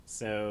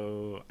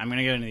So I'm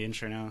gonna go into the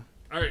intro now.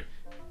 All right,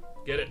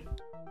 get it.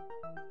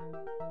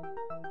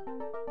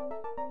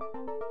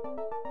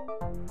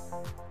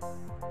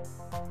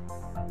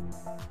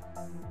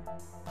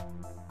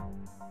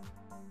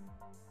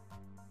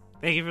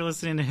 Thank you for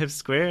listening to Hip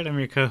Squared. I'm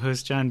your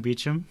co-host John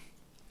Beecham.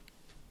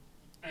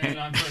 And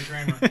I'm Troy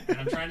Kramer, and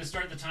I'm trying to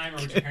start the timer,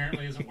 which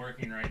apparently isn't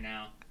working right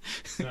now.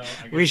 So I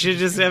guess We should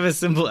just have a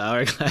simple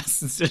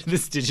hourglass instead of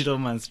this digital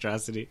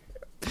monstrosity.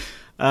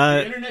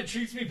 The internet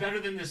treats me better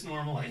than this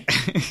normally.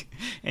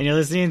 And you're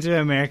listening to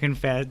American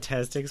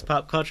Fantastics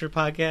Pop Culture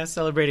Podcast,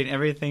 celebrating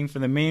everything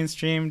from the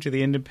mainstream to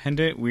the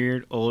independent,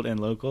 weird, old, and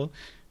local.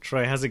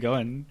 Troy, how's it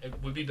going?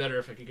 It would be better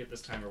if I could get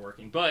this timer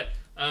working, but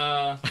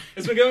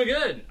it's been going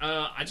good.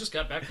 I just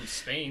got back from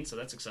Spain, so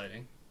that's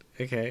exciting.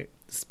 Okay.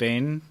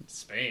 Spain.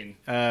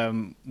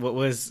 What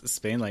was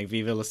Spain like?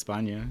 Viva la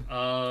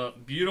España.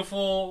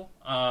 Beautiful,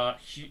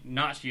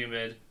 not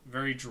humid,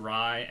 very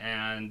dry,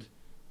 and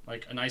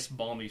like a nice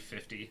balmy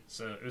 50.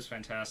 So it was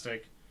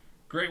fantastic.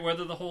 Great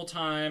weather the whole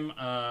time.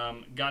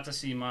 Got to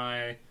see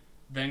my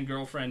then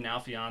girlfriend, now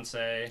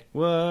fiance.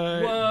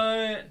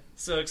 What?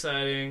 So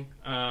exciting.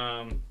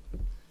 Yeah,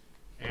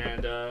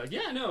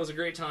 no, it was a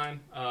great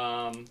time.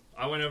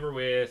 I went over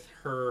with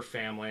her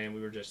family, and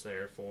we were just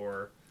there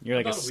for You're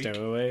like a about week.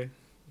 stowaway?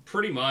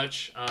 Pretty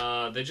much.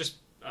 They just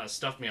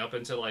stuffed me up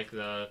into like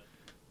the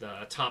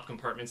top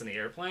compartments in the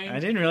airplane. I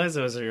didn't realize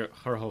it was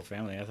her whole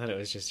family. I thought it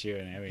was just you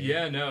and Abby.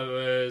 Yeah, no,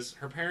 it was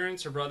her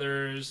parents, her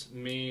brothers,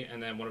 me,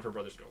 and then one of her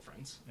brother's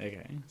girlfriends.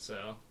 Okay.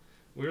 So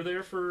we were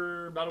there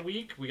for about a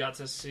week. We got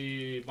to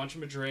see a bunch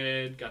of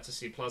Madrid, got to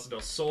see Plaza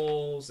del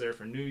Sol, was there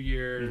for New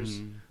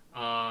Year's.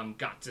 Mm-hmm.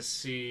 Got to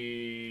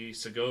see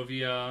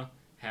Segovia.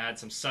 Had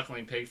some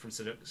suckling pig from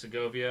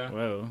Segovia.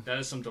 Whoa. That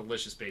is some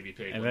delicious baby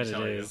pig. I bet it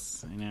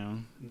is. I know.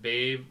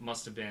 Babe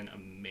must have been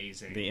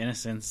amazing. The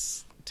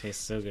innocence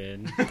tastes so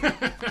good.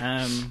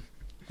 Well,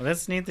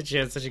 that's neat that you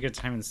had such a good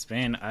time in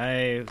Spain.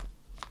 I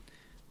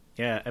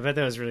bet that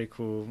was really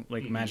cool.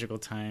 Like, magical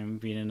time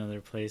being in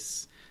another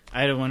place.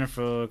 I had a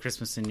wonderful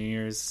Christmas and New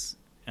Year's,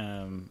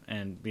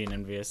 and being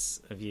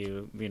envious of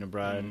you being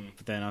abroad,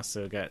 but then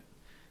also got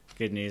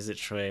good news that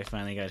Troy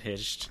finally got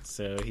hitched,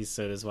 so he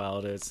sowed his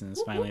wild oats and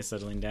is finally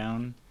settling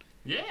down.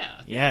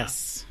 Yeah.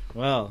 Yes.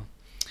 Well,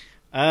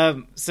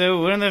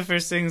 so one of the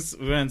first things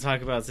we want to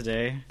talk about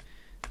today,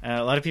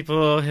 a lot of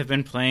people have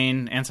been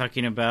playing and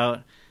talking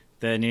about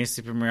the new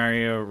Super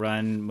Mario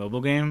Run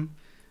mobile game.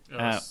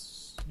 The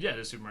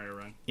Super Mario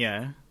Run.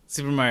 Yeah,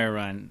 Super Mario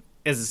Run,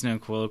 as it's known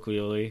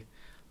colloquially.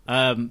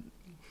 Well,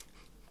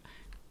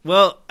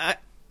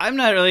 I'm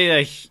not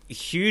really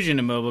huge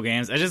into mobile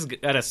games. I just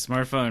got a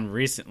smartphone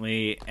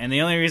recently, and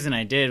the only reason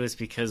I did was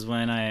because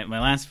when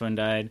my last phone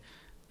died,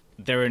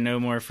 there were no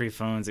more free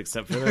phones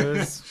except for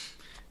those.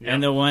 Yep.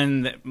 And the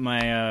one that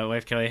my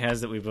wife Kelly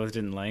has that we both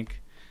didn't like.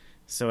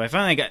 So I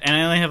finally got, and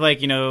I only have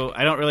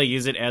I don't really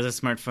use it as a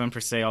smartphone per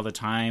se all the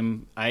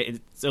time. It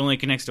only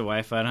connects to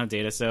Wi-Fi. I don't have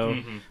data,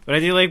 so. But I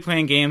do like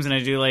playing games, and I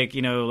do like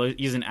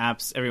using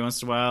apps every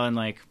once in a while, and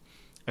I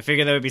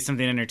figured that would be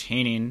something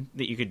entertaining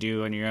that you could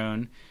do on your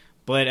own.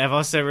 But I've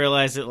also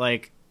realized that,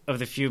 of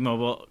the few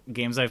mobile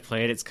games I've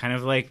played, it's kind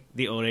of like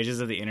the old ages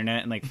of the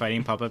internet and,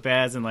 fighting pop-up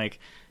ads. And,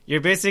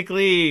 you're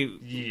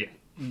basically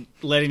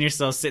letting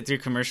yourself sit through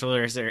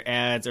commercials or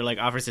ads or,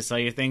 offers to sell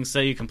you things so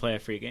you can play a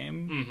free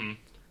game. Mm-hmm.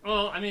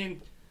 Well, I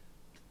mean,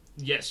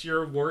 yes,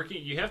 you're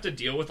working. You have to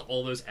deal with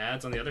all those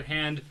ads. On the other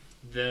hand,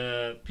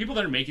 the people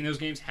that are making those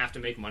games have to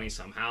make money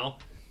somehow.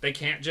 They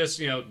can't just,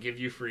 give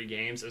you free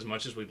games as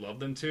much as we'd love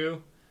them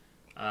to.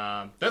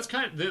 That's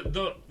kind of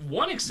the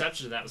one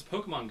exception to that was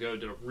Pokemon Go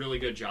did a really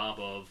good job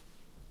of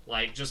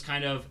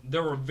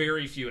there were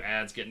very few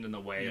ads getting in the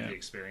way of the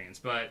experience,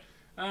 but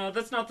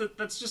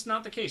that's just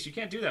not the case. You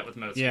can't do that with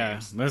most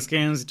games. Most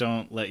games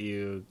don't let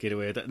you get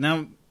away with that.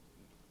 Now,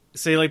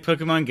 say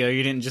Pokemon Go,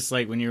 you didn't just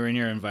when you were in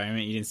your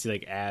environment, you didn't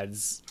see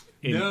ads.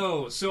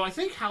 No, so I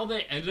think how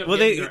they ended up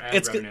getting their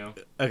ad revenue.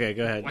 Okay,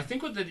 go ahead. I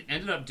think what they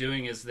ended up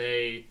doing is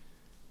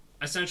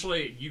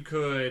essentially you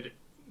could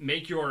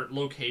make your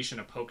location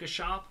a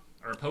Pokeshop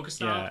or a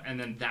Pokestop, and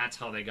then that's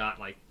how they got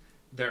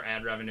their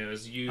ad revenue.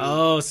 Is you?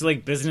 Oh, so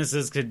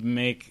businesses could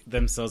make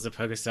themselves a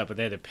Pokestop, but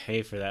they had to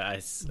pay for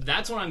that.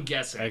 That's what I'm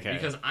guessing. Okay.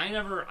 Because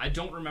I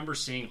don't remember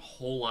seeing a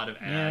whole lot of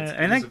ads. Yeah,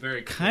 and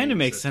that kind of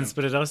makes sense,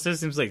 but it also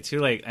seems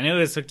too I know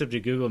it's hooked up to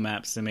Google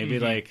Maps, so maybe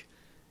it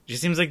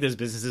just seems like those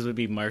businesses would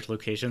be marked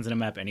locations in a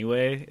map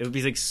anyway. It would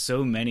be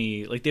so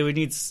many they would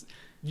need.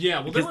 Yeah,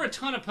 well, there were a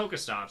ton of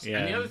Pokestops,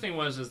 and the other thing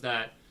was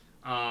that.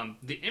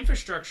 The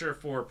infrastructure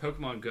for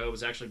Pokemon Go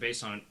was actually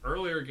based on an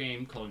earlier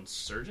game called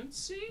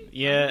Insurgency.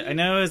 Yeah, I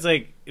know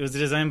it was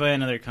designed by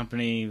another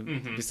company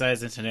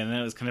besides Nintendo, and then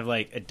it was kind of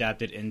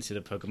adapted into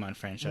the Pokemon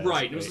franchise.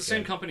 Right, it was the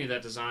same company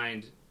that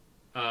designed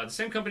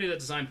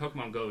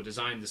Pokemon Go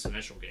designed this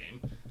initial game.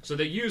 So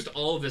they used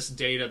all of this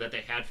data that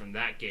they had from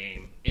that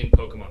game in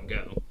Pokemon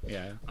Go.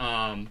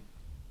 Yeah.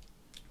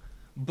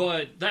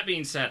 But that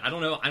being said, I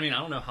don't know. I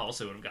don't know how else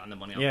they would have gotten the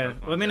money. Yeah,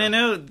 well, I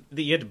know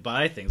that you had to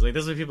buy things. This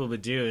is what people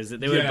would do: is that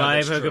they would buy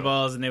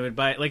Pokeballs and they would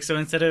buy so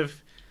instead of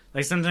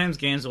like sometimes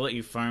games will let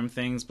you farm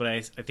things, but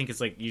I think it's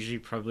like usually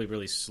probably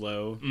really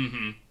slow.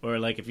 Or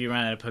like if you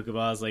run out of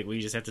Pokeballs, like we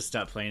just have to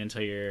stop playing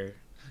until you're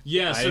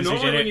so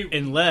normally when you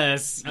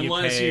unless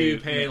you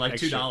pay like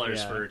extra,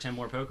 $2 for 10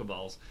 more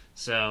Pokeballs.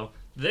 So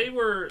they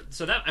were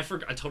that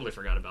I totally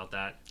forgot about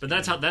that. But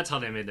that's how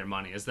they made their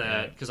money, is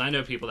that because I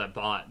know people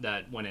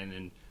that went in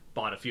and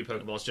bought a few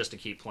Pokeballs just to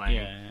keep playing.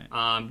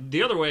 Yeah.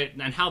 The other way,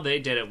 and how they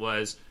did it,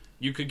 was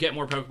you could get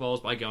more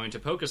Pokeballs by going to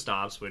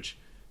Pokestops, which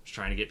was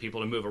trying to get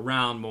people to move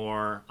around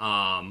more.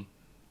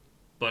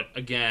 But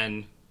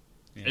again,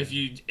 if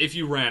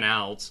you ran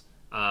out,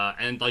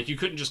 and like you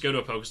couldn't just go to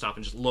a Pokestop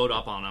and just load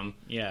up on them.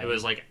 Yeah. It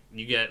was like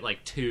you get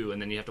like 2,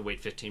 and then you have to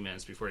wait 15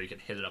 minutes before you can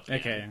hit it up again.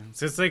 Okay,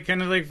 so it's like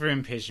kind of like for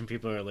impatient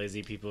people or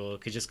lazy people,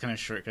 could just kind of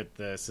shortcut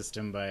the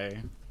system by.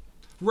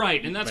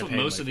 Right, and that's what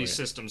most of for these it.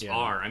 systems Yeah.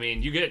 are. I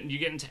mean, you get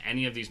into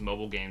any of these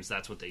mobile games,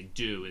 that's what they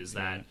do, is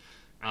that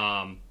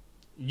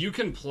you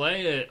can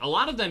play it. A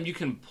lot of them you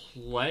can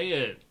play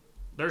it.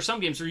 There are some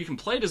games where you can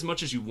play it as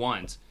much as you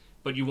want,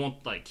 but you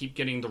won't like keep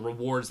getting the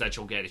rewards that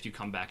you'll get if you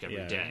come back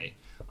every day.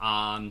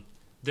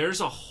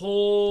 There's a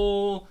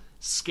whole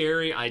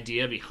scary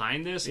idea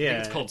behind this. I think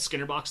it's called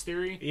Skinnerbox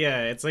theory.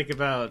 Yeah, it's like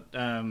about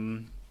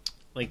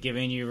like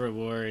giving you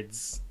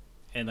rewards,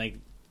 and like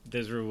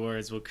those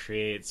rewards will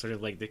create sort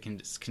of like the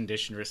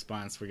conditioned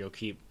response where you'll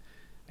keep.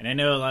 And I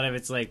know a lot of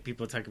it's like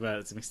people talk about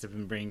it's mixed up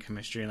in brain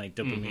chemistry and like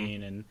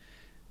dopamine and.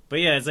 But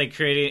yeah, it's like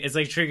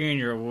triggering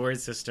your reward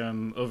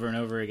system over and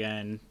over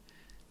again.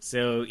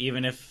 So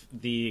even if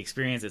the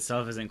experience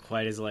itself isn't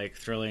quite as like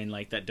thrilling,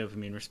 like that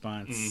dopamine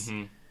response.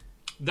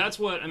 That's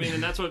what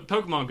and that's what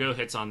Pokemon Go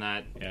hits on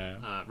that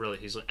really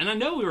easily. And I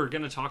know we were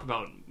going to talk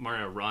about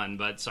Mario Run,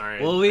 but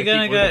sorry. Well, we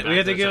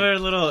have to give our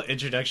little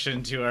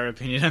introduction to our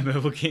opinion on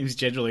mobile games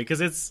generally,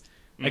 because it's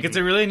like it's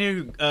a really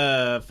new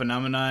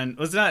phenomenon.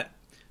 Well, it's not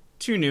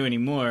too new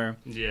anymore.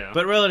 Yeah.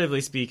 But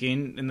relatively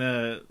speaking, in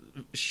the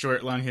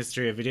long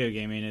history of video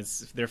gaming,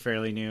 they're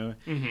fairly new.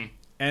 And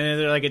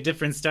they're like a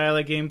different style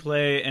of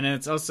gameplay, and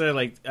it's also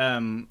like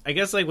I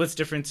guess like what's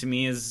different to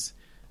me is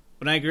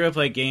when I grew up,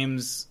 like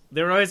games,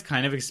 they were always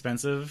kind of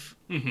expensive.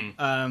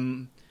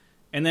 And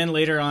then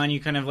later on, you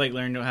kind of like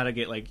learn how to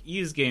get like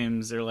used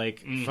games or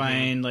like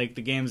find like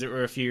the games that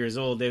were a few years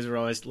old. Those were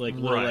always like a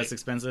little less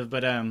expensive,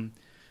 but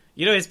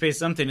you'd always pay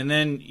something, and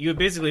then you would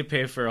basically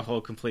pay for a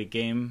whole complete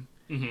game.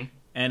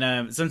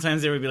 And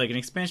sometimes there would be like an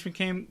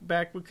expansion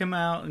would come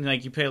out, and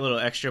like you pay a little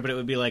extra, but it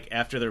would be like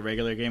after the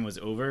regular game was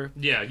over.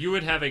 Yeah, you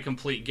would have a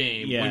complete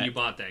game when you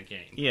bought that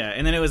game. Yeah,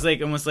 and then it was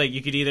like almost like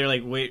you could either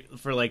like wait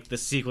for like the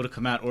sequel to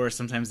come out, or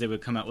sometimes they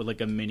would come out with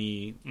like a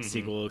mini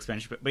sequel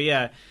expansion. But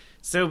yeah,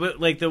 so what's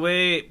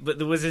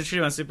interesting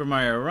about Super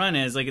Mario Run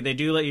is like they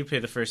do let you pay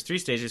the first 3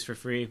 stages for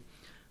free,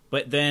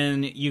 but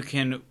then you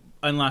can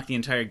unlock the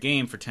entire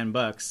game for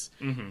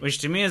 $10, which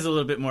to me is a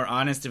little bit more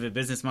honest of a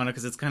business model,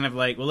 because it's kind of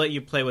like we'll let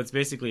you play what's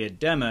basically a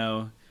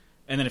demo,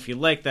 and then if you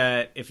like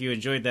that, if you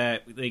enjoyed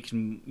that, they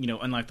can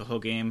unlock the whole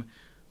game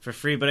for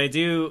free. But I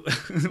do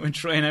when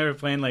Troy and I were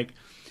playing, like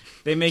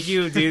they make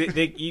you do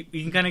you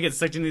can kind of get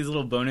sucked into these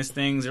little bonus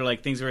things, or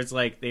like things where it's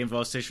like they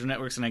involve social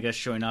networks, and I guess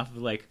showing off of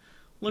like,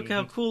 look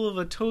how cool of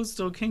a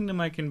Toadstool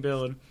kingdom I can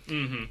build.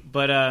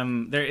 But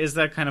there is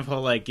that kind of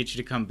whole like get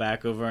you to come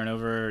back over and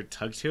over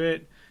tug to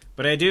it.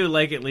 But I do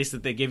like at least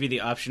that they give you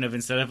the option of,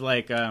 instead of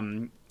like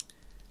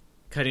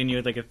cutting you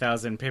with like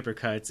 1,000 paper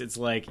cuts, it's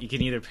like you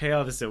can either pay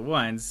all this at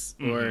once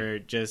or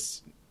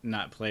just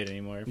not play it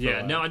anymore.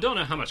 Yeah, now I don't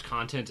know how much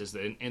content is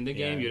in the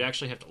game. You'd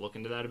actually have to look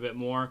into that a bit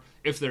more,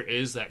 if there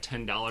is that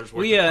 $10 worth of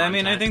content. I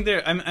mean, I think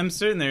I'm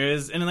certain there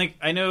is, and like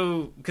I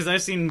know because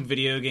I've seen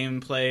video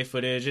gameplay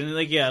footage, and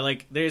like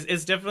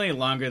it's definitely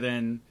longer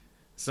than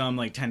some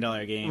like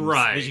 $10 games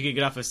that you could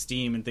get off of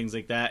Steam and things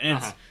like that,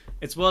 and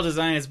it's well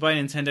designed. It's by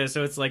Nintendo,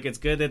 so it's like it's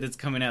good that it's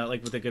coming out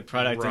like with a good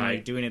product and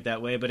like doing it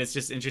that way. But it's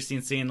just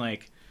interesting seeing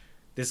like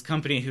this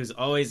company who's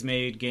always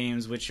made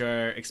games which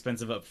are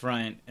expensive up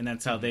front, and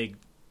that's how they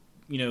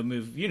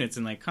move units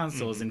in like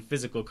consoles and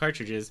physical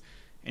cartridges,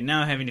 and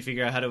now having to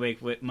figure out how to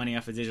make money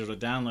off of digital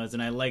downloads.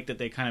 And I like that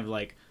they kind of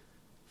like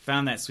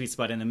found that sweet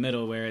spot in the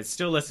middle where it's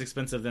still less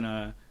expensive than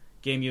a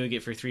game you would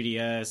get for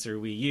 3DS or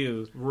Wii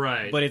U,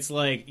 but it's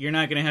like you're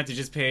not going to have to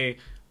just pay.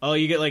 Oh,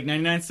 you get like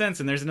 99 cents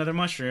and there's another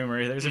mushroom,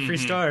 or there's a free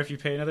star if you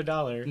pay another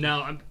 $1.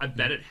 No, I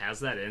bet it has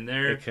that in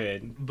there. It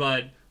could.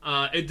 But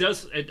it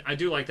does. I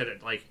do like that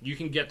it like you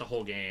can get the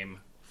whole game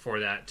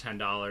for that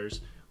 $10.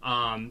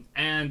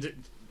 And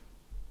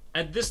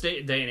at this day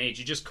and age,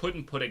 you just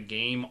couldn't put a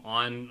game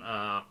on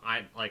on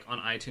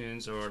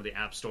iTunes or the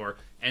App Store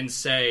and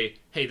say,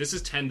 "Hey, this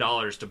is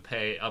 $10 to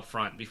pay up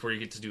front before you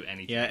get to do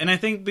anything." Yeah, and I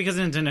think because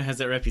Nintendo has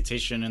that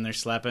reputation and they're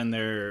slapping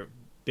their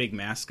big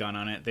mascot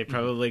on it, they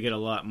probably get a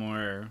lot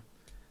more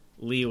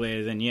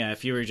leeway than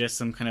if you were just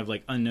some kind of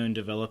like unknown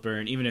developer,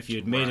 and even if you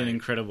had made an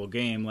incredible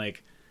game,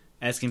 like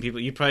asking people,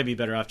 you'd probably be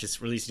better off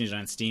just releasing it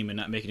on Steam and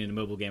not making it a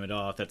mobile game at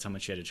all if that's how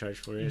much you had to charge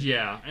for it.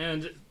 Yeah,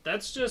 and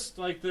that's just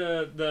like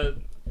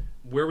the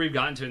where we've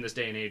gotten to in this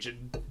day and age.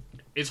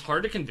 It's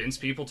hard to convince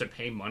people to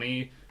pay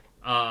money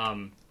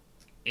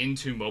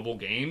into mobile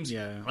games.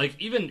 Yeah. Like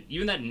even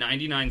that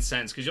 99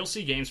 cents, because you'll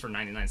see games for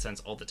 99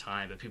 cents all the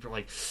time, but people are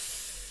like,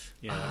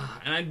 Yeah.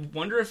 and I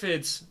wonder if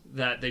it's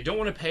that they don't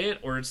want to pay it,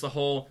 or it's the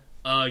whole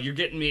you're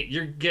getting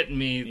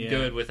me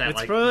good with that. It's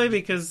like, probably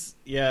because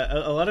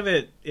a lot of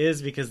it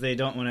is because they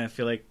don't want to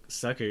feel like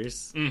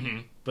suckers. Mm-hmm.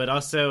 But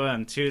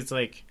also too, it's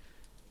like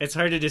it's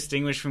hard to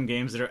distinguish from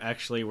games that are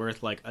actually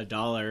worth like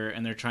 $1,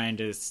 and they're trying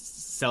to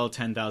sell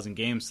 10,000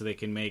 games so they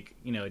can make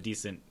a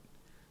decent,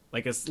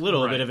 like a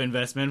little Right. bit of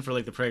investment for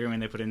like the programming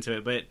they put into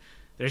it. But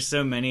there's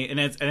so many, and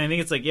I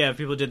think it's like if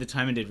people did the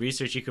time and did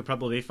research, you could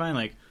probably find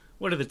like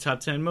what are the top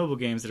 10 mobile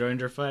games that are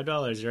under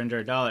 $5 or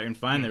under $1, and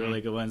find the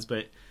really good ones.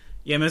 But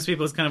yeah, most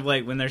people, it's kind of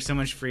like when there's so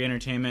much free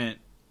entertainment,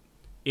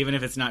 even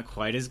if it's not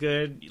quite as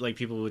good, like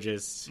people will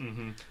just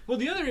Well,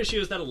 the other issue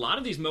is that a lot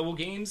of these mobile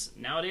games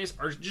nowadays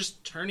are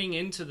just turning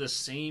into the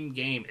same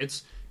game.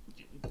 It's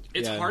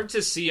Yeah. hard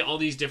to see all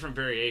these different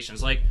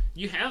variations. Like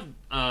you have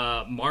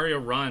Mario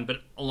Run,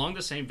 but along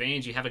the same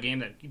veins, you have a game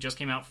that just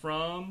came out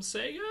from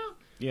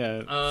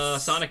Sega,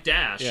 Sonic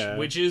Dash, Yeah.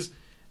 which is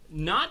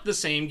not the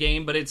same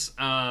game, but it's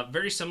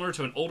very similar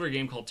to an older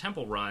game called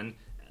Temple Run.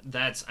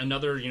 That's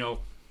another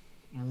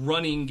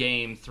running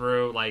game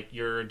through, like,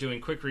 you're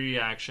doing quick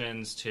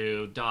reactions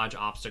to dodge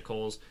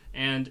obstacles,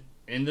 and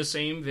in the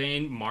same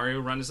vein, Mario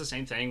Run is the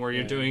same thing where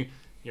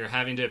you're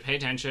having to pay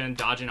attention,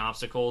 dodging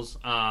obstacles.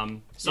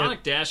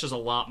 Sonic Dash is a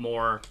lot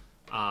more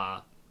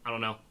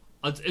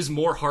is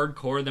more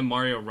hardcore than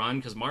Mario Run,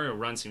 because Mario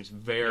Run seems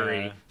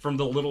very from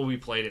the little we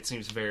played, it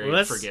seems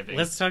very forgiving.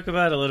 Let's talk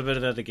about a little bit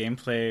about the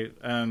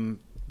gameplay,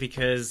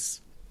 because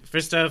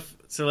first off,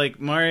 so like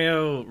Super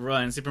Mario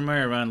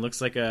Run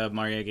looks like a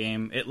Mario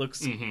game. It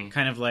looks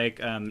kind of like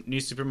New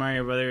Super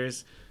Mario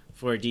Brothers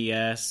for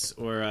DS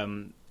or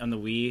on the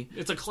Wii.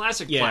 It's a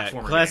classic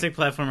platformer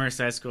platformer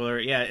side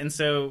scroller. Yeah, and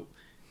so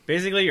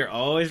basically you're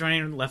always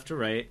running left to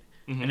right,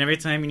 and every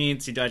time you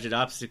need to dodge an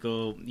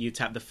obstacle, you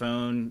tap the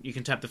phone. You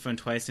can tap the phone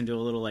twice and do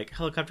a little like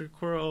helicopter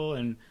twirl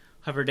and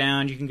hover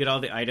down. You can get all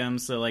the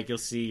items. So like you'll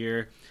see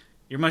your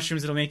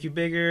mushrooms that'll make you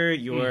bigger,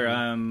 your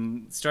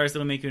stars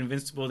that'll make you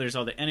invincible. There's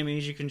all the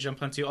enemies you can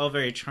jump onto, all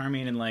very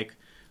charming and like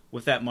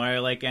with that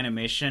Mario-like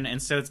animation.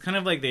 And so it's kind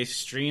of like they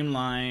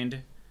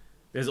streamlined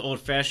those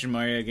old-fashioned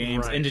Mario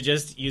games into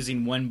just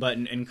using one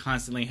button and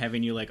constantly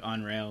having you like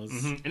on rails.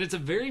 And it's a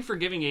very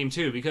forgiving game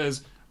too,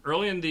 because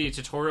early in the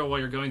tutorial while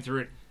you're going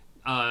through it,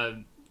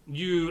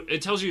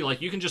 it tells you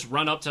like you can just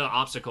run up to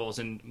obstacles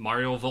and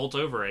Mario will vault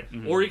over it,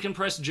 or you can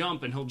press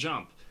jump and he'll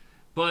jump.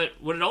 But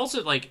what it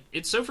also, like,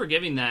 it's so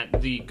forgiving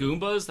that the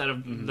Goombas that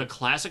have the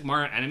classic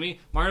Mario enemy,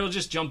 Mario will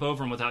just jump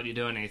over them without you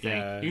doing anything.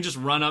 Yeah. You can just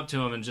run up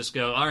to him and just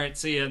go, all right,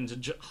 see ya,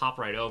 and hop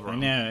right over I him.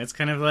 know, it's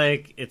kind of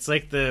like, it's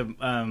like the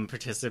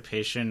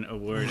participation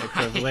award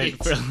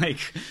equivalent for like,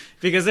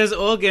 because those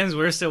old games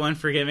were so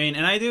unforgiving,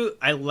 and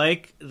I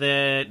like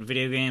that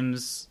video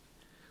games,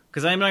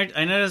 because I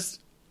noticed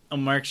a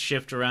marked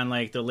shift around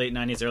like the late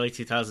 90s, early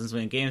 2000s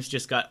when games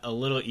just got a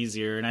little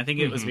easier, and I think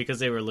it was because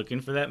they were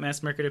looking for that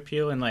mass market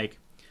appeal, and like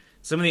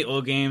some of the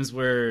old games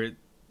were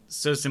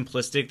so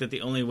simplistic that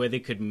the only way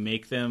they could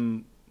make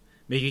you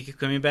keep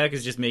coming back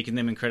is just making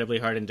them incredibly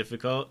hard and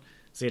difficult,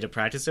 so you had to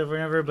practice over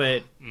and over.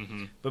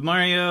 But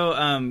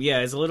Mario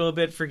is a little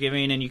bit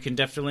forgiving, and you can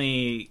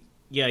definitely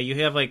you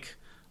have like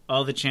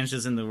all the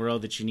chances in the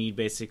world that you need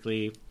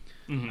basically.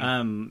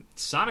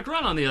 Sonic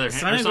Run on the other hand,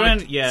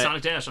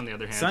 Sonic Dash on the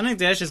other hand. Sonic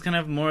Dash is kind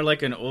of more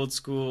like an old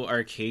school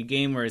arcade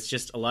game where it's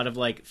just a lot of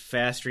like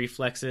fast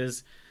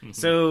reflexes.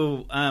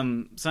 So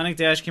Sonic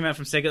Dash came out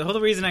from Sega. The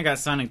whole reason I got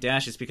Sonic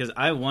Dash is because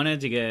I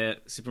wanted to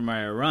get Super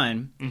Mario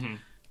Run,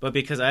 but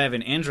because I have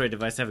an Android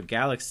device, I have a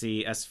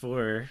Galaxy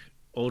S4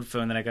 old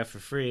phone that I got for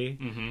free.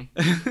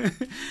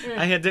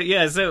 I had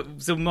to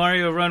so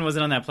Mario Run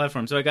wasn't on that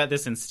platform, so I got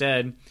this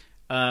instead.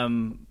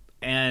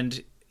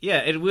 And yeah,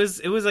 it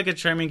was like a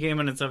charming game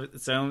on its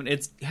own.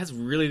 It has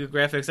really good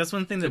graphics. That's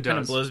one thing that kind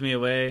of blows me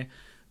away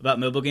about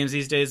mobile games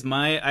these days.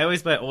 I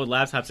always buy old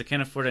laptops. I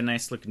can't afford a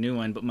nice looking new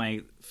one, but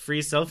my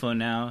free cell phone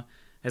now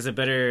has a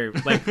better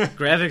like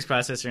graphics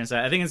processor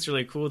inside. I think it's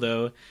really cool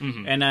though,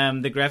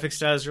 and the graphics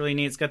style is really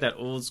neat. It's got that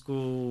old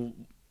school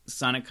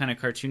Sonic kind of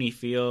cartoony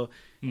feel,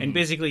 and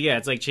basically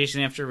it's like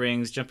chasing after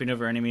rings, jumping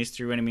over enemies,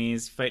 through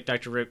enemies, fight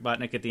Dr.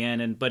 Robotnik at the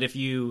end. But if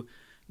you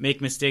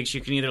make mistakes,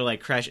 you can either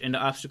like crash into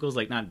obstacles,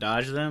 like not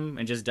dodge them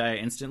and just die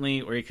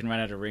instantly, or you can run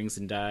out of rings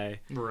and die.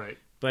 Right.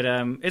 But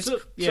So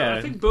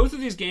I think both of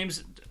these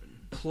games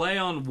play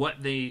on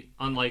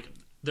like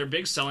their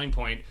big selling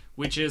point,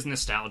 which is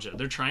nostalgia.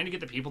 They're trying to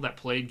get the people that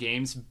played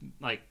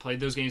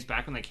those games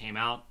back when they came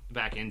out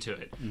back into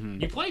it.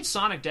 You played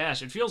Sonic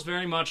Dash. It feels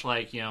very much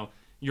like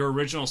your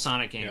original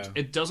Sonic games.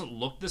 Yeah. It doesn't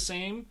look the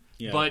same,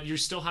 but you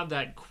still have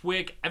that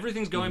quick.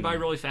 Everything's going by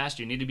really fast.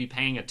 You need to be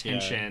paying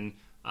attention.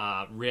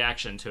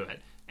 Reaction to it.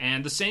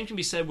 And the same can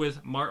be said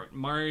with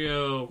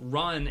Mario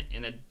Run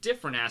in a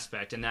different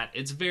aspect, in that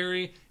it's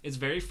very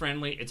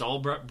friendly. It's all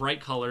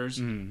bright colors.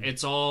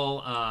 It's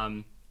all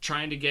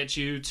trying to get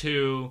you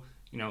to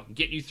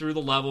get you through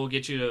the level,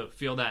 get you to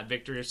feel that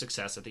victory or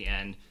success at the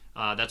end.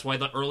 That's why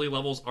the early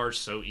levels are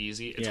so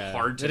easy. It's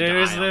hard to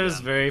There's die on those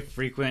them. very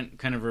frequent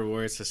kind of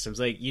reward systems.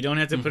 Like, you don't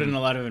have to put in Mm-hmm.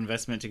 a lot of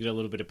investment to get a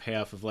little bit of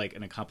payoff of, like,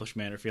 an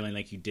accomplishment or feeling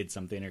like you did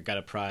something or got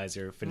a prize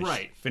or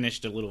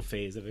finished a little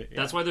phase of it. Yeah.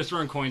 That's why they're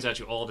throwing coins at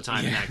you all the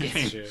time in that game.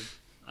 That's true.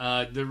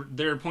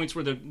 There are points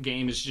where the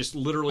game is just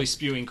literally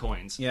spewing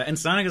coins. Yeah, and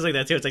Sonic is like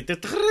that too. It's like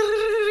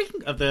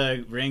the of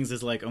the rings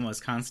is like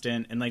almost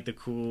constant, and like the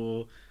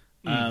cool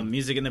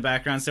music in the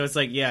background. So it's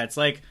like, yeah, it's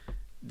like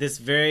this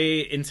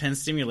very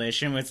intense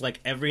stimulation where it's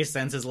like every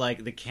sense is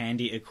like the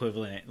candy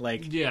equivalent,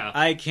 like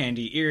eye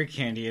candy, ear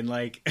candy, and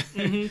like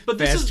But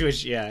fast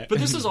twitch. Yeah, but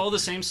this is all the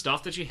same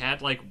stuff that you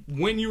had like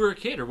when you were a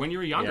kid or when you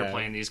were younger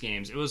playing these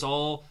games. It was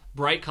all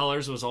bright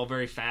colors. It was all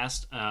very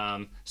fast.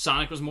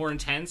 Sonic was more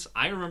intense.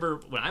 I remember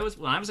when I was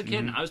a kid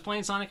and I was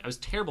playing Sonic, I was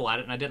terrible at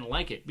it and I didn't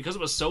like it because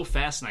it was so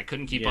fast and I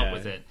couldn't keep up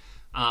with it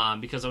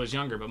because I was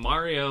younger. But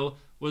Mario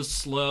was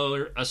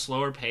a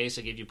slower pace.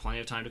 It gave you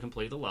plenty of time to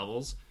complete the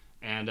levels.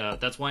 And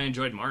that's why I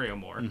enjoyed Mario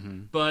more.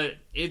 But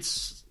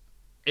it's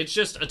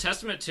just a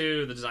testament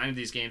to the design of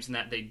these games in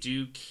that they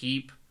do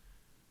keep...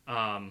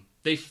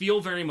 they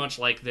feel very much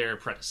like their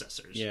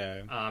predecessors.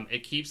 Yeah.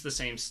 It keeps the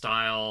same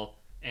style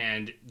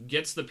and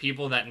gets the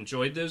people that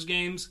enjoyed those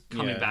games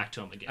coming back to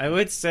them again. I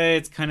would say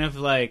it's kind of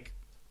like...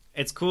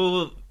 It's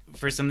cool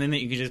for something that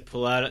you can just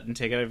pull out and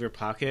take out of your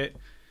pocket.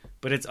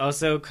 But it's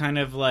also kind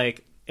of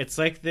like... It's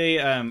like they...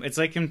 it's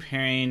like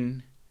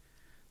comparing...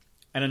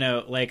 I don't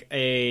know, like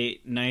a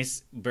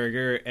nice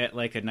burger at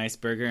like a nice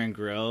burger and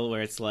grill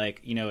where it's like,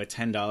 you know, a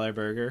 $10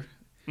 burger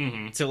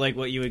to like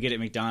what you would get at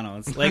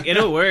McDonald's. Like,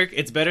 it'll work.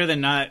 It's better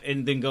than not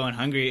and than going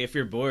hungry if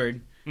you're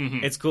bored.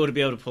 It's cool to be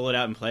able to pull it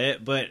out and play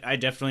it, but I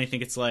definitely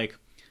think it's like,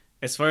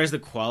 as far as the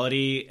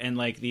quality and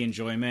like the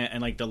enjoyment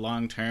and like the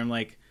long term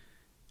like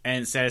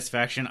and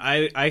satisfaction,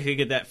 I could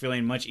get that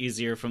feeling much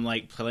easier from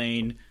like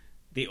playing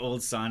the old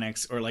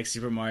Sonics or like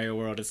Super Mario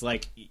World. It's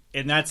like,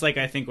 and that's like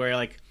I think where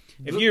like,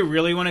 if you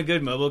really want a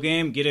good mobile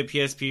game, get a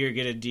PSP or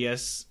get a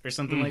DS or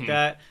something like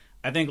that.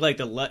 I think like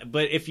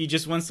but if you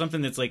just want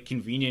something that's like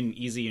convenient,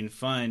 easy, and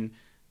fun,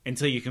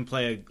 until you can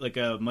play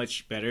a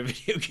much better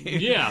video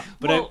game. Yeah,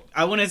 but well,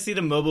 I want to see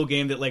the mobile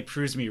game that like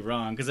proves me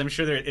wrong because I'm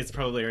sure it's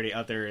probably already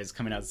out there. It's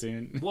coming out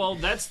soon. Well,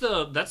 that's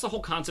the whole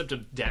concept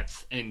of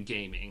depth in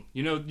gaming.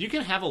 You know, you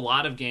can have a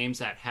lot of games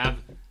that have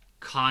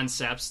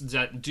concepts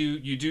that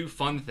do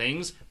fun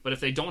things, but if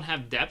they don't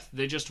have depth,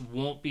 they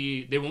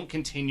won't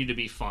continue to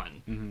be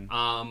fun.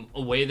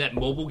 A way that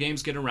mobile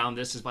games get around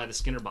this is by the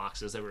Skinner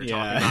boxes that we were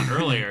talking about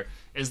earlier,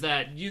 is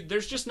that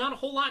there's just not a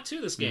whole lot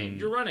to this game.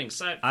 You're running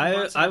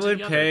I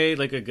would pay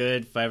like a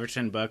good $5 or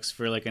 $10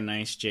 for like a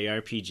nice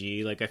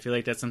JRPG. Like, I feel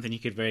like that's something you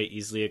could very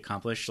easily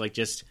accomplish, like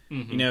just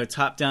you know,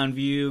 top down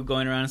view,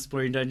 going around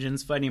exploring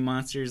dungeons, fighting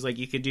monsters. Like,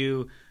 you could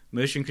do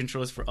motion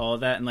controls for all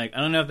of that, and like I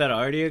don't know if that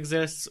already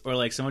exists or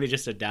like somebody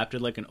just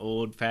adapted like an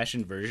old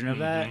fashioned version of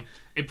that.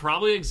 It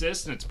probably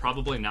exists, and it's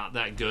probably not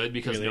that good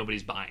because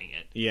nobody's buying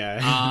it.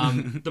 Yeah.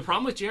 The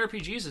problem with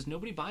JRPGs is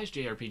nobody buys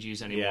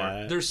JRPGs anymore.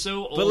 Yeah. They're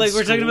so old. But like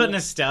we're talking about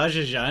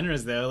nostalgia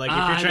genres though. Like if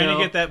you're trying know.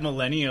 to get that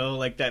millennial,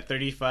 like that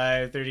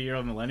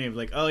 30-year-old millennial,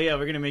 like, oh yeah,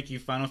 we're gonna make you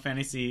Final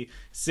Fantasy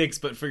VI,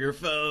 but for your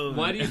phone.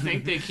 Why do you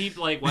think they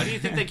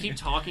keep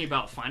talking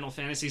about Final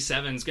Fantasy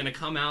VII is going to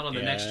come out on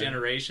the next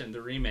generation,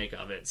 the remake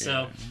of it?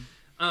 So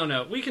I don't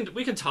know. We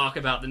can talk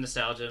about the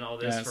nostalgia and all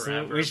this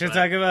forever. So we should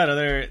talk about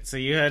other. So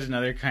you had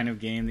another kind of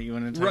game that you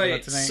wanted to talk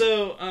about tonight.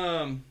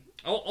 So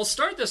I'll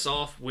start this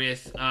off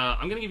with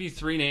I'm going to give you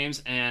 3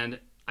 names, and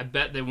I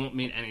bet they won't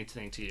mean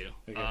anything to you.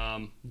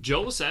 Okay.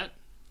 Joe Lisette,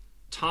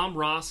 Tom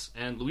Ross,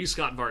 and Luis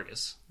Scott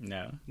Vargas.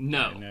 No. I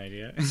have no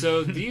idea.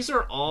 So these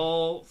are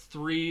all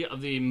 3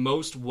 of the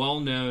most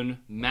well-known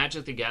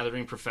Magic the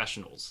Gathering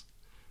professionals.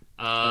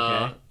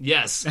 Okay.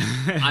 Yes,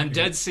 I'm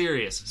dead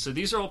serious. So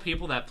these are all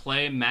people that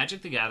play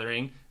Magic the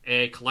Gathering,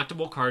 a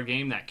collectible card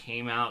game that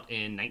came out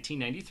in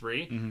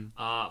 1993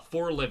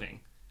 for a living.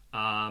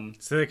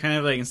 So they're kind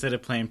of like, instead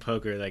of playing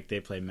poker, like they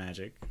play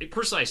Magic.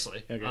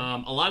 Precisely. Okay.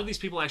 A lot of these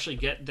people actually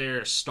got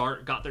their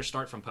start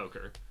from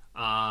poker.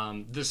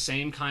 The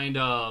same kind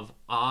of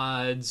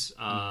odds,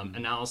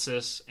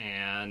 analysis,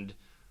 and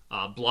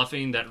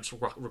bluffing that's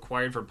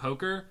required for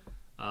poker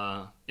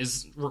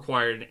is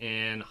required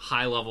in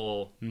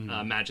high-level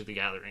Magic the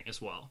Gathering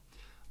as well.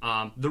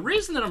 The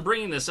reason that I'm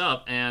bringing this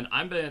up, and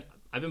I've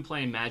been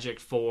playing Magic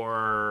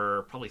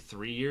for probably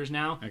 3 years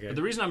now. Okay. But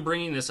the reason I'm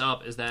bringing this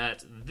up is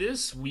that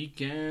this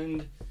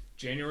weekend,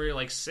 January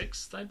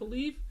 6th, I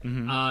believe,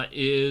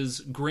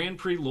 is Grand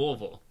Prix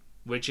Louisville,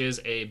 which is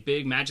a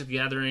big Magic the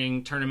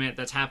Gathering tournament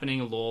that's happening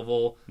in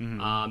Louisville.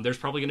 There's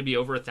probably going to be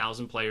over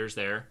 1,000 players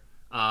there.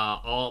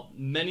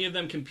 Many of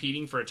them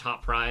competing for a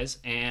top prize,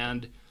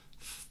 and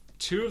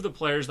 2 of the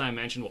players that I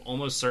mentioned will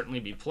almost certainly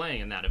be playing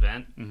in that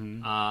event.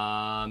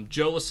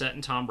 Joe Lisette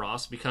and Tom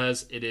Ross,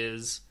 because it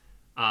is...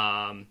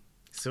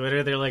 So what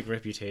are their like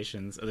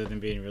reputations other than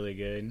being really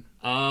good?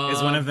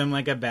 Is one of them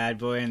like a bad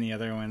boy and the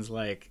other one's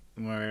like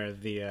more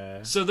of the.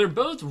 So they're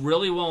both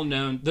really well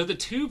known. They're the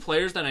two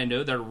players that I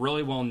know that are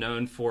really well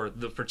known for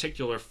the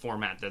particular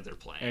format that they're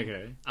playing.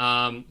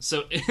 Okay.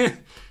 So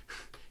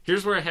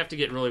here's where I have to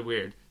get really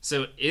weird.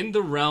 So in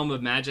the realm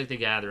of Magic the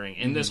Gathering,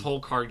 in this whole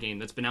card game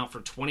that's been out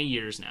for 20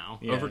 years now,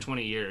 over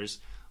 20 years,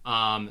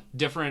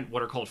 different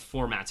what are called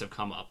formats have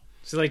come up.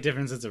 So like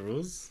different sets of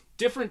rules?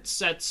 Different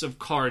sets of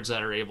cards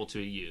that are able to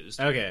be used.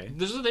 Okay.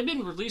 They've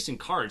been releasing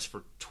cards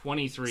for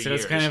 23 years. So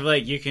it's kind of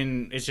like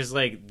it's just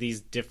like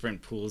these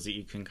different pools that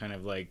you can kind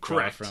of like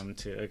draw from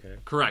to. Okay.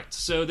 Correct.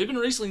 So they've been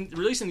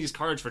releasing these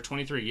cards for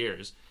 23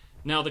 years.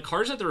 Now, the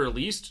cards that they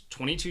released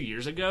 22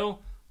 years ago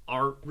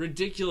are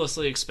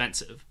ridiculously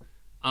expensive.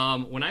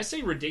 When I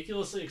say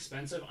ridiculously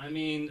expensive, I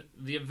mean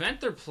the event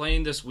they're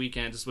playing this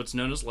weekend is what's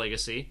known as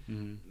Legacy.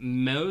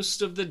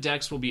 Most of the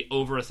decks will be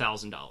over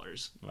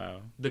 $1,000. Wow.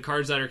 The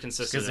cards that are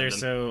consistent because they're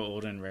so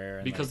old and rare.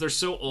 And because they're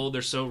so old,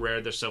 they're so rare,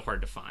 they're so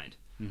hard to find,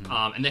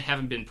 and they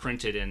haven't been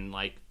printed in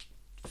like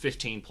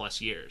 15 plus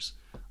years.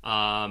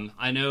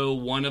 I know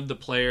one of the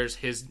players,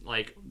 his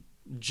like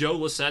Joe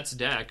Lissette's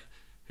deck,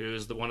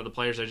 who's one of the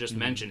players I just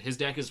mentioned. His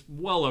deck is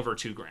well over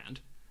 $2,000.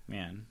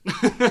 Man.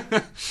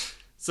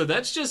 So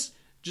that's just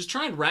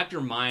try and wrap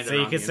your mind around.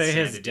 So you could say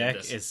his insanity deck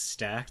of this. is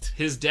stacked.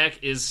 His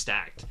deck is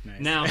stacked. Nice.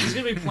 Now he's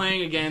going to be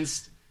playing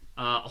against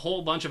a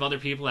whole bunch of other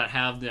people that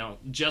have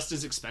just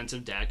as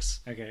expensive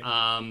decks. Okay.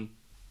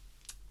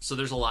 So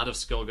there's a lot of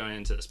skill going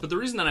into this. But the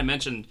reason that I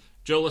mentioned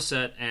Joe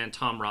Lissette and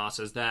Tom Ross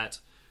is that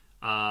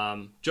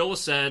Joe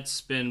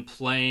Lissette's been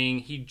playing.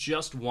 He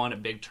just won a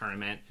big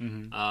tournament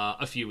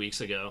a few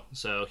weeks ago.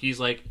 So he's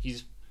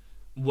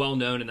well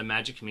known in the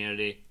Magic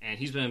community, and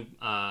he's been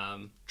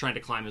trying to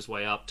climb his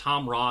way up.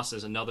 Tom Ross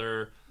is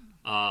another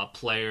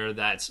player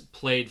that's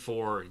played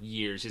for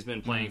years. He's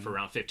been playing for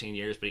around 15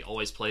 years, but he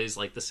always plays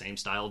like the same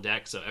style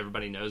deck, so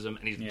everybody knows him,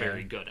 and he's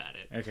very good at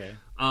it. Okay.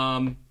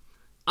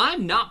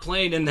 I'm not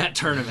playing in that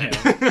tournament.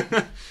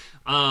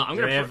 I'm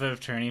gonna have a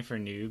tourney for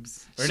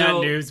noobs, or So-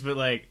 not noobs, but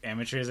like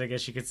amateurs, I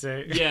guess you could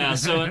say. Yeah,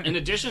 so in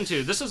addition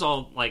to, this is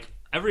all like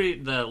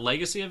the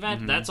Legacy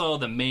event, that's all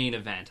the main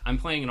event. I'm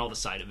playing in all the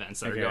side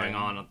events that are going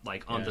on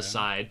on the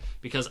side,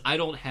 because I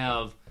don't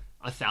have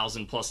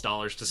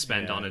 $1,000+ to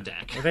spend on a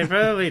deck. Well, they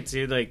probably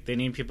do. Like, they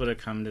need people to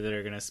come to that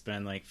are gonna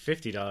spend like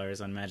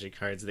 $50 on Magic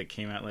cards that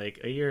came out like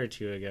a year or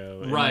two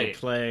ago, and Right. like,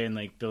 play and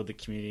like build the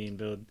community and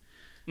build.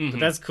 But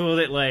that's cool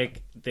that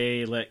like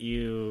they let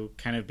you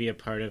kind of be a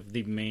part of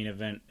the main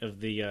event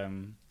of the.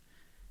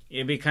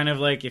 It'd be kind of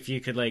like if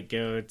you could like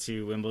go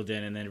to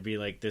Wimbledon and then it'd be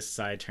like this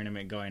side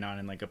tournament going on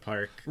in like a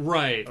park,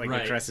 Right, like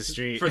right. across the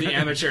street For the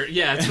amateur.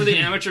 Yeah, it's for the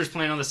amateurs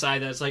playing on the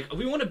side that's like,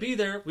 we want to be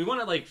there. We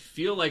want to like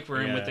feel like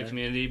we're in with the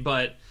community,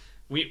 but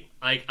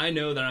I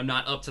know that I'm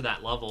not up to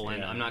that level,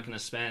 and I'm not going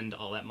to spend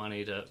all that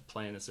money to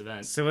play in this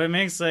event. So what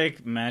makes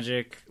like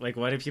Magic, like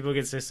why do people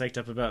get so psyched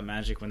up about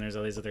Magic when there's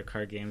all these other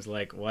card games?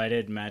 Like why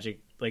did Magic,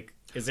 like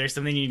is there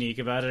something unique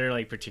about it or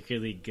like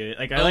particularly good?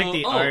 Like I like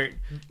the art,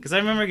 because I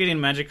remember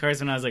getting Magic cards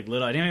when I was like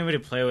little. I didn't have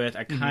anybody to play with.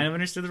 I kind of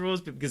understood the rules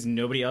because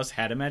nobody else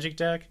had a Magic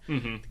deck.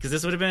 Because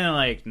this would have been in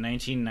like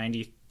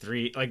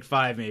 1993, like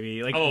 5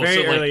 maybe, like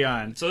very early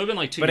on. So it would have been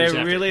like 2 but years I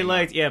after really it came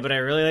liked, out. but I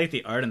really liked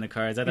the art in the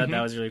cards. I thought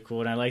that was really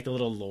cool, and I liked the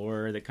little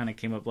lore that kind of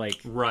came up like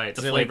Right,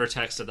 the so flavor like,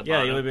 text at the yeah,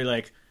 bottom. it would be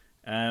like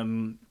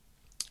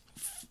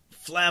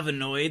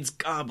flavonoids,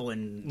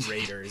 goblin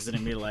raiders, and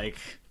it'd be like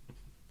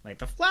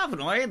the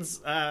flavonoids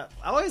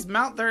always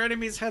mount their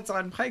enemies' heads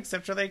on pikes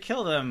after they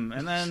kill them,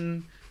 and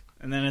then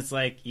it's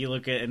like you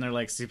look at and they're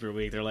like super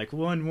weak. They're like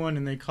 1/1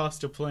 and they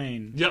cost a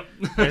plane. Yep.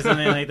 Or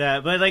something like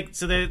that. But like,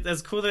 so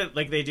that's cool that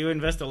like they do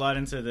invest a lot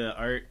into the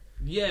art.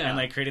 Yeah. And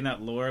like creating that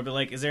lore, but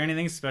like, is there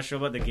anything special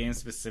about the game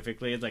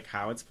specifically, like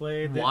how it's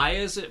played? Why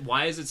is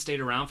it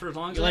stayed around for as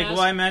long as it Like, has?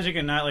 why Magic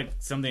and not like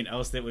something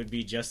else that would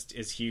be just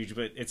as huge?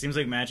 But it seems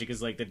like Magic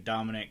is like the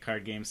dominant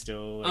card game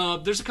still.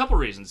 Like, There's a couple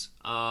reasons.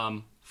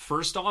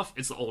 First off,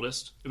 it's the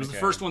oldest. It was the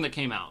first one that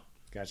came out.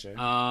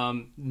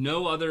 gotcha.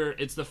 No other.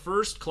 It's the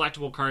first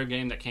collectible card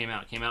game that came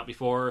out. It came out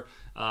before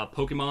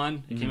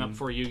Pokemon. It came out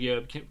before Yu-Gi-Oh.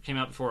 It came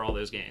out before all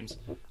those games.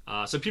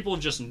 So people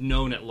have just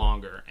known it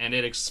longer, and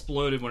it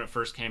exploded when it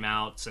first came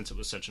out since it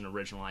was such an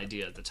original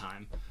idea at the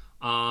time.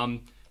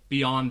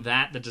 Beyond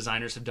that, the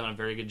designers have done a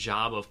very good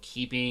job of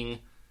keeping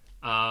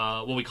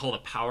what we call the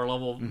power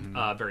level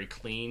very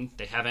clean.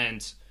 They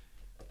haven't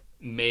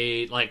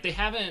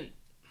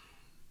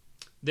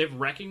They've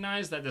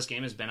recognized that this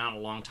game has been out a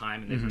long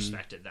time, and they've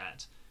respected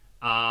that.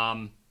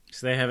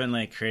 So they haven't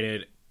like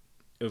created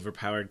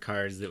overpowered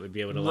cards that would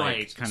be able to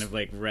like kind of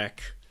like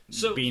wreck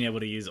being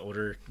able to use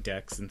older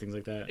decks and things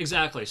like that.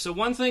 Exactly. So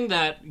one thing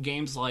that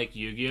games like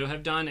Yu-Gi-Oh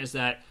have done is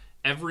that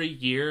every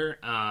year,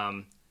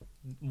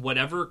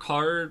 whatever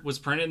card was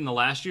printed in the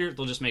last year,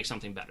 they'll just make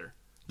something better.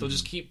 They'll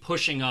just keep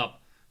pushing up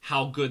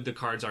how good the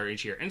cards are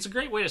each year. And it's a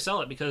great way to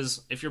sell it,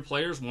 because if your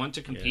players want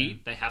to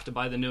compete, they have to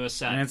buy the newest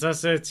set. And it's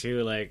also,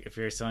 too, like, if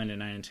you're selling to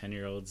 9 and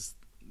 10-year-olds,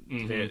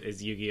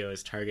 as Yu-Gi-Oh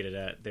is targeted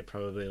at, they're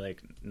probably,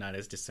 like, not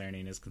as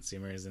discerning as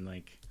consumers. And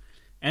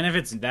if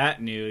it's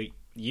that new,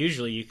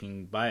 usually you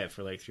can buy it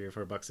for like $3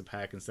 or $4 a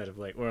pack instead of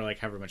like, or like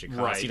however much it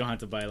costs. Right. You don't have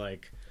to buy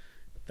like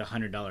the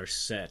 $100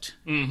 set.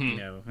 Mm-hmm. You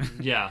know.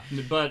 Yeah,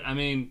 but I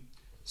mean,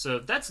 so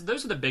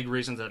those are the big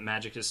reasons that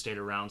Magic has stayed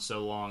around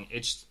so long.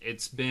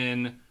 It's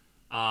been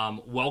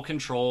well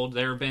controlled.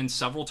 There have been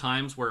several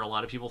times where a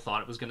lot of people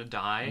thought it was going to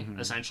die. Mm-hmm.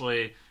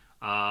 Essentially,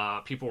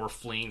 people were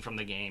fleeing from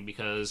the game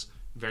because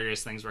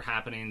various things were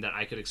happening that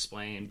I could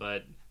explain,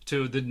 but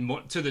to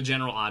the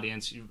general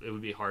audience, it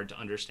would be hard to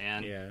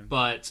understand. Yeah.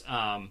 But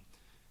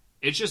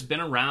it's just been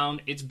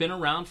around. It's been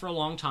around for a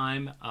long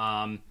time.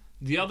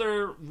 The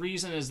other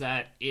reason is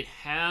that it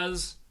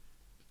does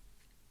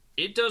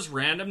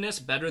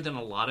randomness better than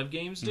a lot of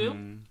games do.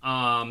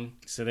 Mm-hmm.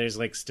 So there's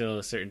like still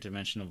a certain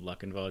dimension of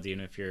luck involved,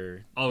 even if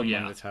you're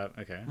among the top.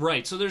 Okay.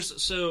 Right.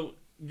 So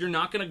you're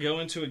not going to go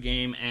into a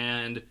game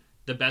and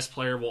the best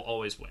player will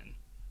always win.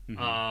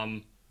 Mm-hmm.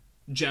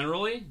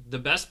 Generally, the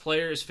best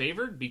player is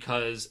favored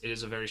because it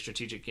is a very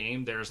strategic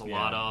game. There's a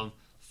lot of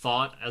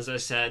thought, as I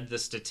said, the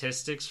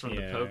statistics from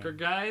the poker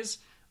guys,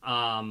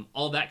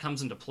 all that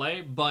comes into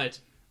play. But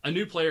a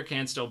new player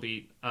can still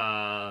beat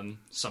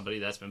somebody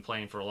that's been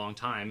playing for a long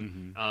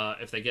time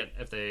if they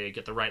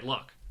get the right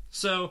luck.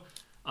 So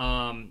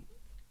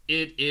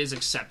it is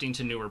accepting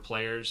to newer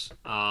players.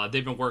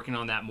 They've been working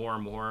on that more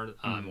and more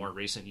in more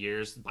recent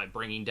years by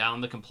bringing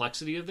down the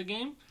complexity of the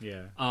game.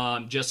 Yeah.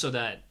 Just so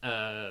that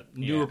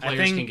newer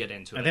players can get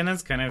into it. I think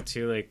that's kind of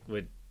too like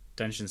what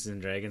Dungeons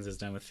and Dragons has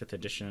done with 5th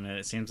edition, and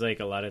it seems like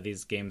a lot of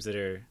these games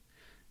they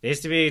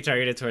used to be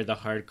targeted toward the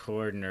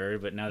hardcore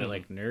nerd, but now that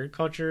like nerd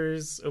culture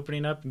is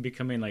opening up and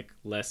becoming like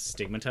less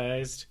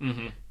stigmatized,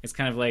 it's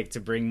kind of like to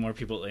bring more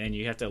people in,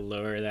 you have to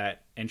lower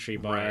that entry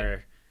bar. Right.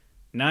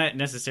 Not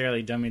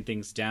necessarily dumbing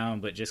things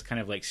down, but just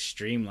kind of like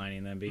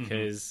streamlining them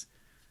because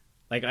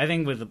like I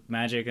think with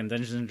Magic and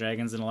Dungeons and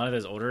Dragons and a lot of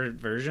those older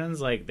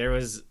versions, like there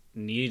was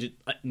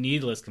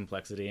needless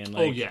complexity and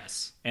like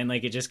and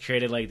like it just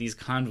created like these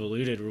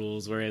convoluted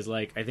rules, whereas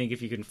like I think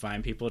if you can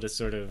find people to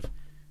sort of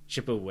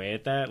chip away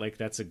at that, like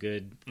that's a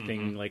good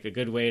thing, like a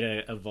good way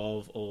to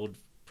evolve old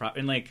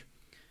and like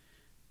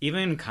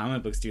even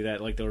comic books do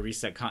that, like they'll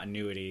reset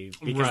continuity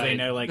because they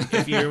know like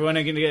if you're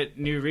wanting to get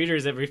new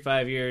readers every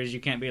 5 years, you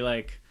can't be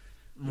like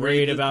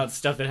worried about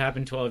stuff that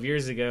happened 12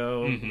 years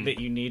ago that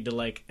you need to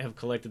like have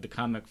collected the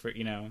comic for,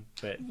 you know.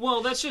 But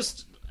well, that's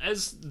just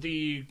as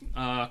the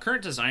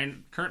current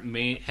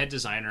head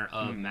designer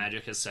of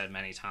Magic has said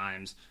many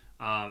times.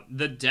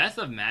 The death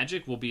of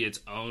Magic will be its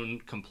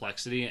own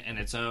complexity and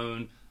its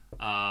own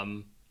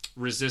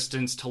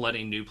resistance to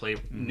letting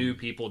new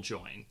people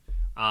join.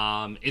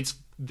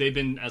 They've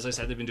been, as I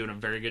said, they've been doing a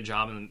very good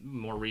job in the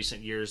more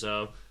recent years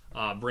of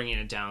bringing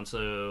it down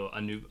to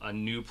a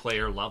new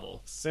player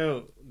level.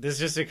 So this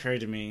just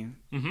occurred to me,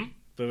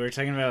 but we're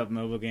talking about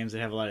mobile games that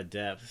have a lot of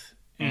depth,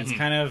 and it's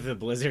kind of the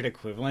Blizzard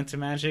equivalent to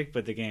Magic,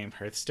 but the game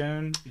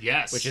Hearthstone.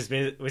 Yes, which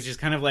is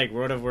kind of like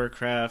World of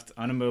Warcraft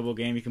on a mobile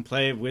game. You can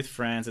play with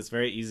friends. It's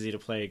very easy to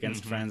play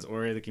against friends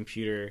or the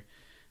computer.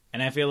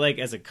 And I feel like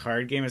as a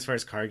card game, as far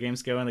as card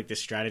games go, and like the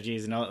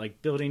strategies and all,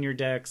 like building your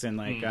decks and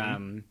like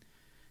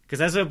because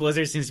that's what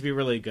Blizzard seems to be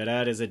really good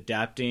at, is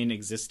adapting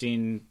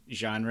existing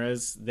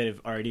genres that have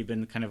already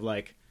been kind of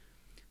like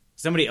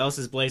somebody else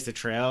has blazed the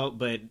trail,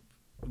 but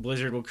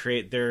Blizzard will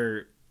create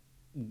their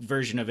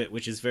version of it,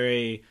 which is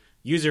very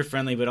user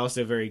friendly but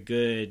also very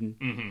good.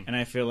 And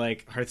I feel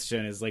like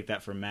Hearthstone is like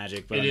that for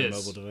Magic, but on a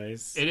mobile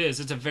device. It is.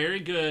 It's a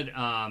very good.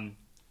 What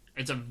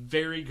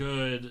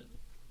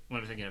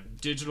am I thinking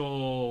of?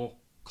 Digital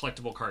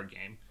collectible card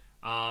game.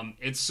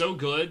 It's so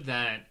good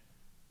that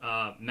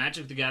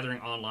Magic the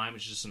Gathering Online,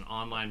 which is just an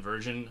online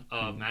version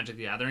of Magic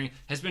the Gathering,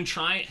 has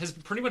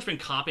pretty much been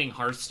copying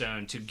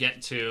Hearthstone to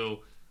get to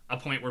a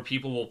point where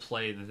people will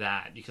play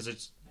that, because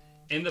it's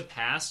in the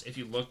past, if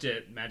you looked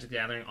at Magic the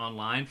Gathering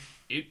Online,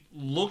 it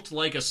looked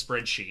like a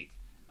spreadsheet.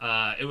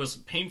 It was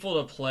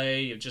painful to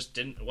play. It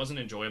wasn't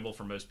enjoyable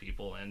for most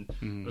people, and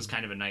it was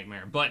kind of a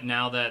nightmare. But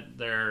now that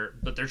they're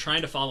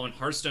trying to follow in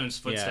Hearthstone's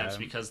footsteps,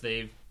 because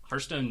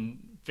Hearthstone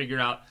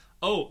figured out,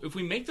 oh, if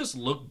we make this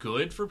look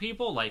good for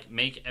people, like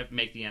make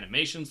the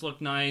animations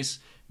look nice,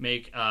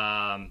 make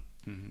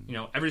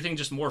everything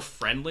just more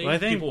friendly. Well, I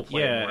think, people will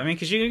play more. I mean,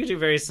 because you can do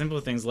very simple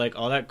things like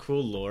all that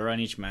cool lore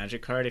on each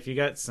Magic card. If you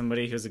got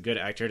somebody who's a good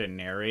actor to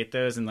narrate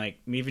those, and like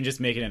even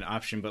just make it an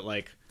option, but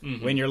like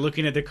when you're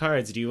looking at the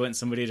cards, do you want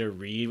somebody to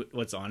read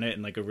what's on it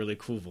in like a really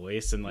cool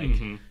voice? And like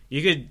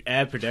you could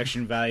add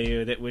production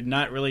value that would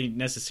not really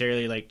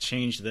necessarily like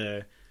change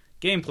the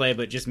gameplay,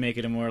 but just make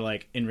it a more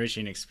like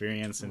enriching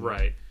experience. And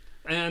right.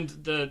 And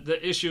the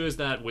issue is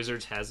that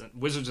Wizards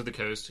of the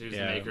Coast, who's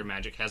the maker of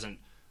Magic, hasn't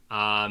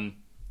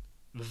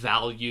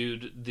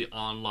valued the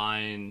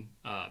online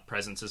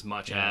presence as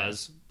much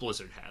as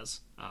Blizzard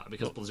has,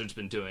 because Blizzard's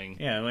been doing...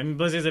 Yeah, I mean,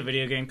 Blizzard's a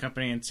video game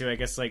company, and too, I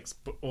guess, like,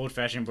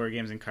 old-fashioned board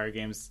games and card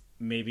games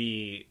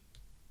maybe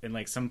in,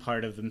 like, some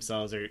part of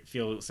themselves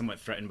feel somewhat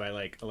threatened by,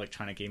 like,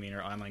 electronic gaming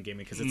or online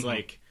gaming, because it's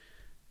like,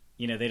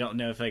 you know, they don't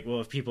know if, like, well,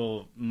 if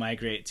people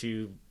migrate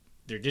to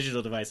their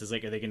digital devices,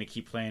 like, are they going to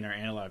keep playing our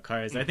analog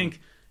cards? I think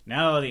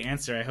now the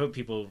answer I hope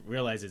people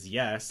realize is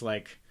yes.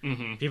 Like,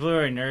 people who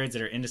are nerds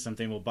that are into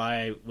something will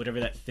buy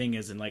whatever that thing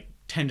is in like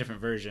 10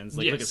 different versions.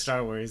 Like, look at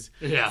Star Wars.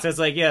 Yeah. So it's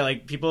like, yeah,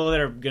 like people that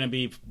are going to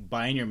be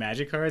buying your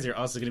Magic cards are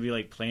also going to be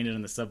like playing it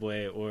on the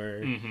subway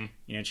or,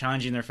 you know,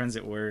 challenging their friends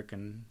at work.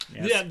 And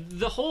yeah,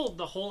 the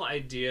whole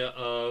idea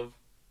of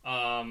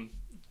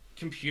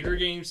computer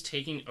games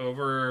taking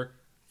over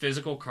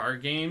physical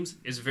card games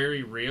is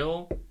very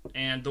real,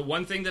 and the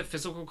one thing that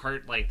physical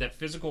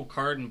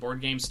card and board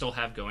games still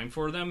have going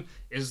for them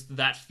is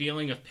that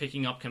feeling of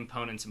picking up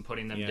components and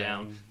putting them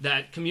down.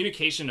 That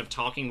communication of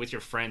talking with your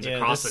friends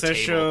across the table. The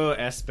social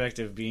aspect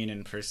of being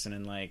in person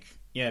and like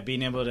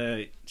being able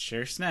to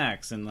share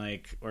snacks and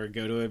like or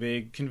go to a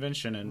big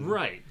convention and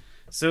right.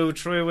 So,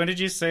 Troy, when did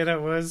you say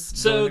that was?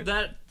 So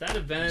that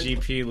event...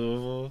 GP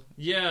Louisville?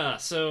 Yeah,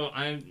 so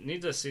I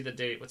need to see the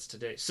date. What's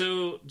today?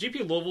 So,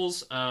 GP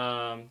Louisville's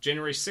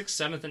January 6th,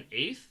 7th, and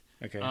 8th.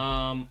 Okay.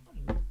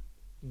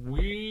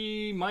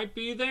 We might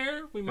be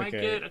there. We might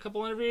get a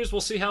couple interviews.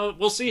 We'll see how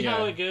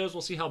it goes.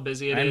 We'll see how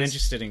busy it is. I'm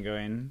interested in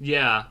going.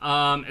 Yeah.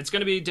 It's going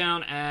to be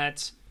down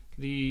at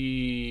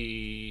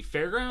the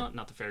fairground?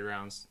 Not the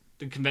fairgrounds.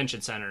 The convention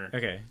center.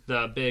 Okay.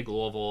 The big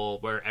Louisville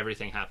where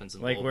everything happens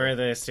in Louisville. Like where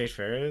the state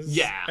fair is?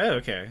 Yeah. Oh,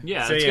 okay.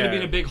 Yeah, so it's going to be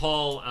in a big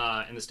hall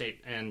in the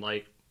state and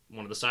like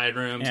one of the side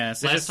rooms. Yeah,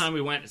 so last time we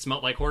went, it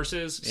smelled like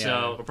horses,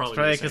 so we'll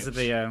probably because of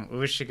the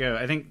we should go.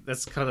 I think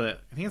that's called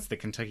it's the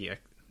Kentucky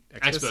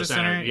Expo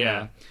Center.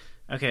 Yeah.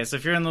 Okay, so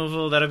if you're in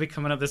Louisville, that'll be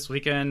coming up this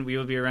weekend. We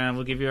will be around.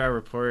 We'll give you our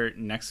report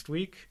next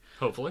week.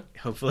 Hopefully.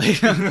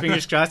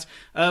 Fingers crossed.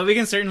 We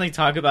can certainly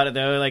talk about it,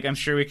 though. Like, I'm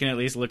sure we can at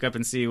least look up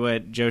and see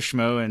what Joe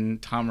Schmo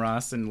and Tom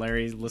Ross and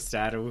Larry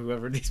Lestat or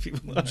whoever these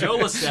people are. Joe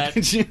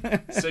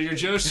Lestat. So your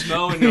Joe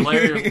Schmo and your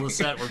Larry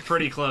Lestat were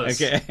pretty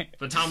close. Okay.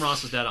 But Tom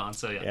Ross was dead on,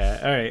 so yeah.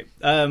 Yeah, all right.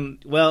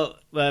 Well,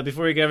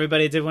 before we go,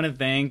 everybody, I did want to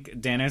thank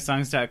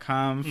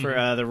danosongs.com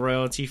for the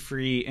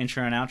royalty-free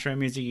intro and outro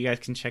music. You guys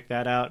can check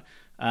that out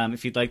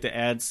if you'd like to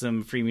add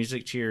some free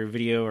music to your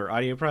video or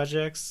audio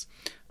projects.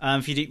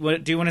 If you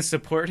do want to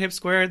support Hip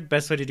Square, the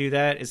best way to do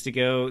that is to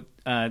go to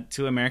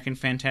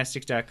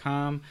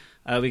AmericanFantastic.com.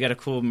 We got a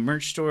cool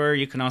merch store.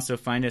 You can also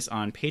find us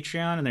on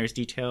Patreon, and there's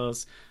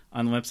details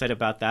on the website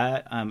about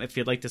that. If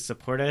you'd like to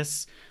support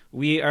us,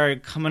 we are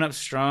coming up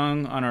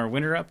strong on our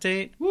winter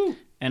update. Woo!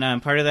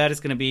 And part of that is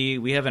going to be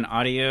we have an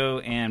audio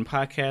and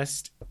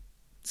podcast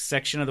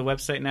section of the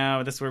website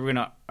now. That's where we're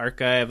going to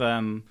archive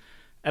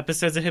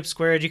episodes of Hip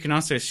Squared. You can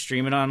also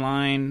stream it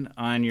online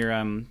on your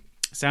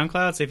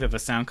SoundCloud. So if you have a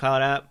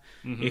SoundCloud app,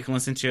 you can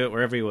listen to it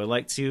wherever you would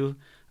like to.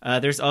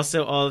 There's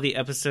also all the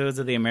episodes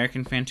of the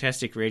American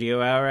Fantastic Radio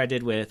Hour I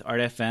did with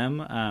Art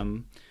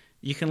FM.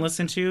 You can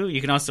listen to. You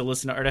can also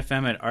listen to Art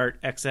FM at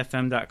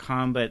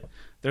artxfm.com. But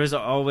there's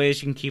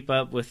always you can keep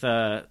up with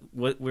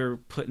what we're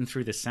putting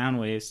through the sound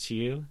waves to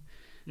you.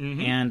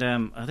 And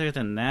other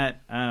than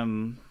that,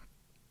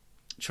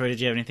 Troy, did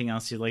you have anything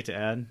else you'd like to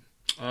add?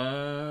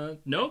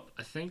 Nope.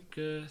 I think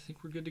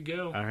we're good to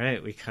go. All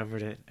right, we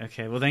covered it.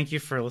 Okay, well, thank you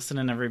for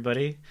listening,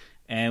 everybody,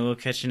 and we'll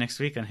catch you next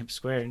week on Hip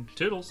Squared.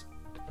 Toodles.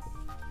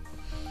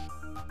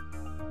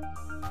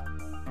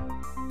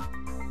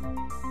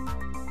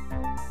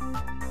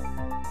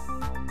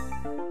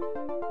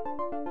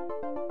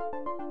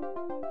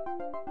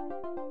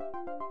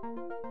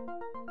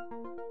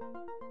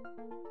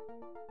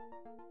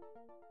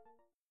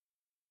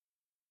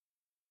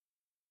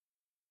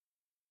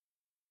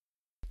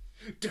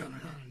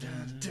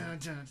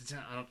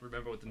 I don't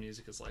remember what the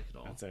music is like at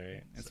all. That's all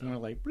right. It's more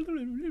like...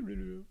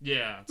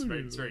 Yeah, it's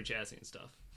very jazzy and stuff.